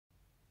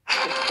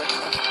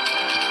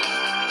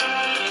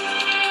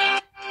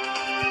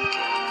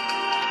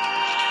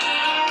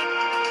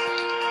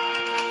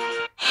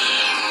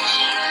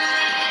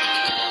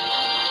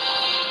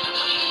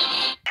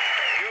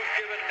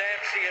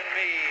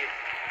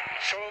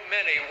So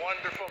many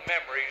wonderful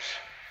memories,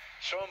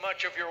 so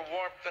much of your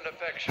warmth and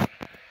affection.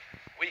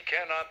 We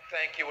cannot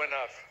thank you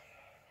enough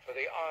for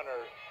the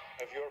honor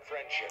of your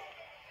friendship.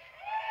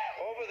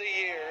 Over the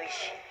years,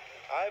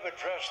 I've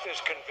addressed this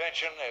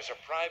convention as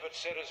a private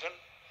citizen,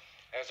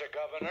 as a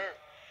governor,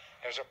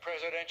 as a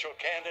presidential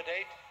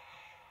candidate,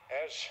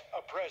 as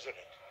a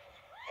president.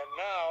 And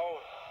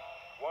now,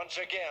 once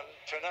again,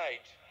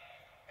 tonight,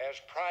 as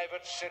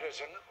private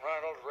citizen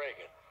Ronald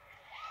Reagan.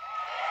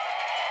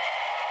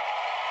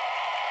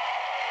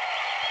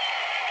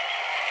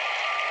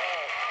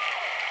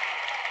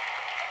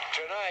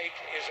 Tonight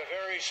is a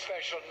very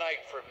special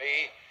night for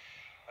me.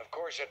 Of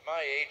course, at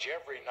my age,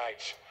 every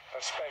night's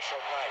a special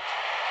night.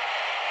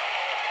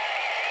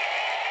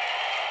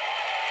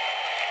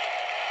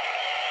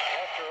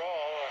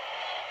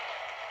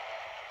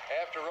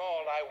 After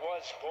all, I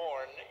was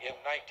born in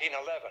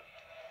 1911.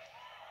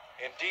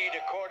 Indeed,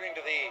 according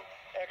to the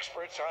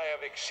experts, I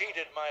have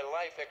exceeded my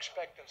life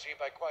expectancy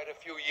by quite a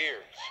few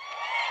years.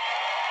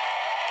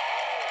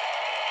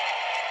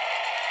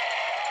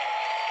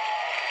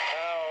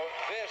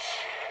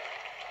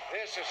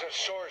 This is a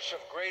source of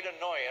great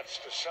annoyance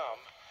to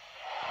some,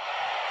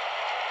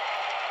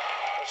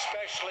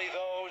 especially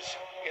those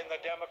in the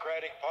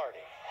Democratic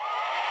Party.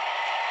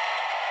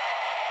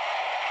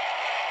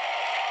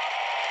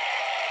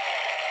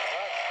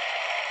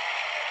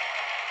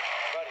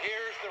 But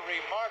here's the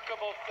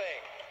remarkable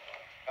thing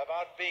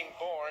about being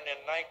born in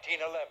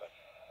 1911.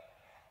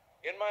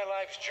 In my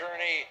life's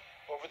journey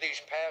over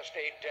these past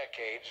 8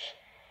 decades,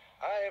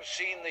 I have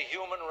seen the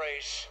human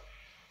race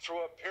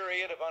through a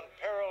period of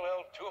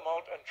unparalleled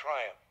tumult and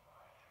triumph.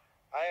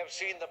 I have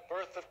seen the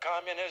birth of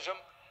communism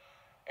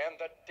and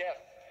the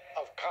death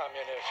of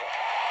communism.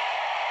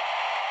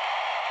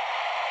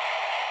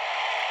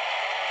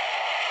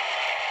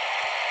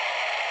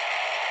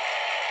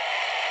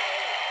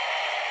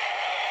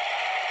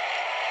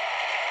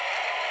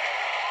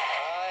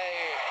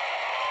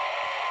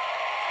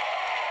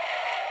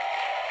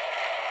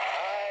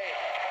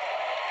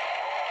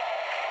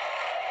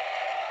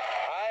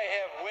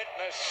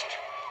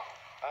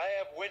 I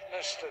have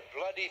witnessed the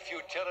bloody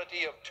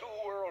futility of 2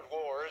 world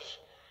wars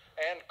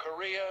and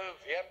Korea,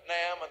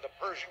 Vietnam, and the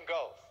Persian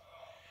Gulf.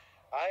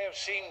 I have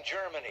seen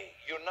Germany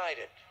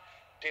united,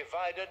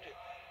 divided,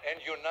 and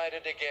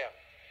united again.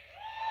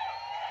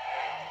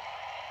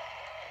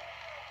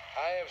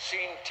 I have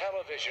seen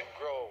television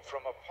grow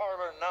from a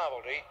parlor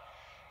novelty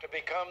to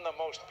become the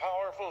most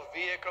powerful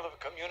vehicle of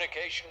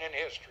communication in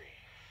history.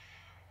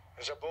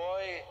 As a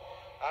boy,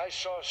 I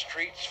saw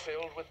streets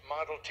filled with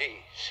Model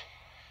Ts.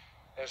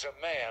 As a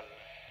man,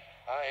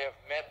 I have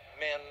met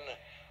men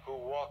who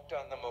walked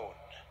on the moon.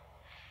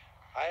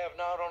 I have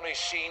not only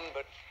seen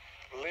but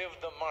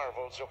lived the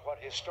marvels of what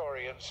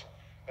historians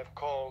have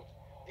called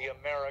the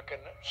American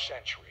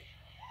century.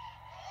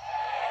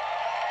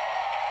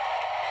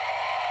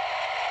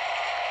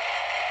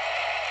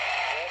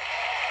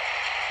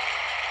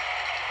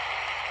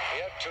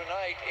 Yet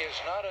tonight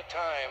is not a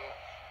time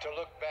to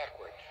look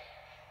backward.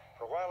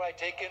 For while I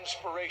take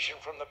inspiration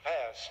from the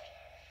past,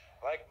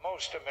 like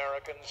most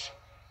Americans,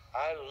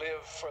 I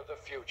live for the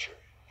future.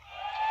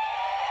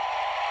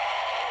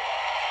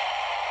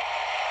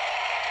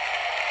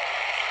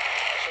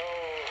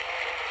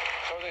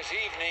 So this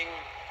evening,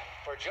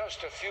 for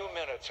just a few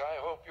minutes, I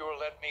hope you will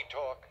let me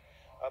talk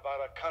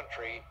about a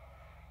country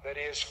that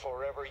is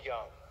forever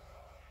young.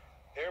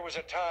 There was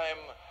a time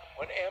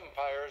when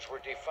empires were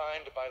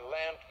defined by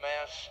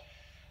landmass,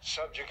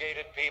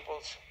 subjugated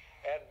peoples,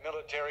 and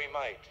military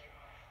might.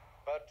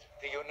 But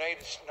the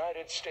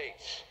United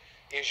States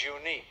is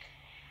unique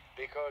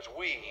because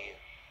we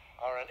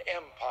are an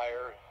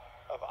empire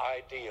of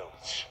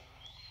ideals.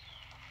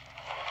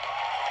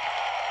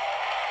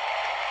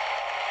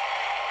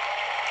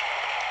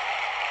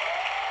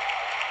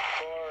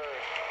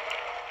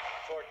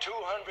 For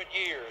 200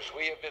 years,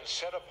 we have been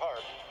set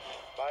apart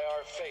by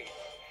our faith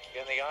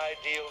in the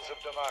ideals of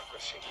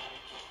democracy,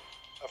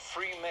 of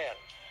free men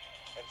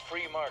and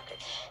free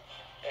markets,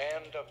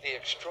 and of the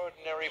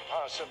extraordinary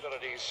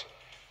possibilities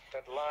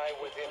that lie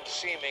within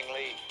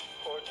seemingly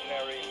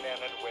ordinary men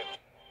and women.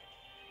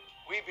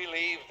 We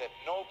believe that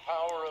no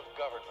power of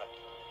government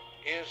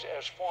is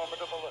as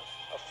formidable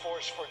a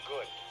force for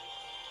good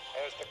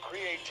as the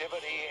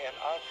creativity and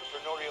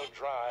entrepreneurial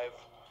drive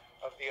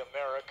of the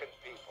American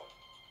people.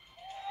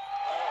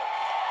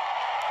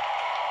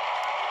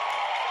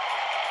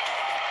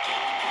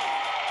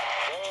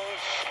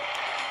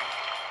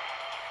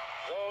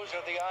 Those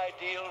are the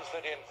ideals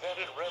that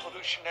invented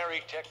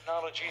revolutionary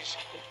technologies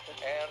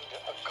and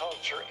a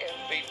culture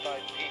envied by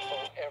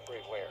people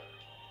everywhere.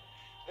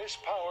 This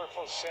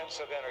powerful sense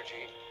of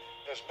energy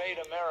has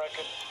made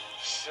America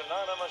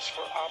synonymous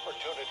for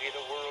opportunity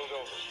the world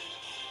over.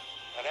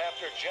 And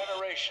after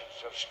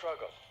generations of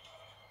struggle,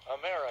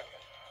 America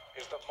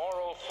is the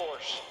moral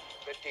force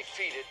that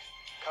defeated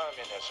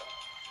communism.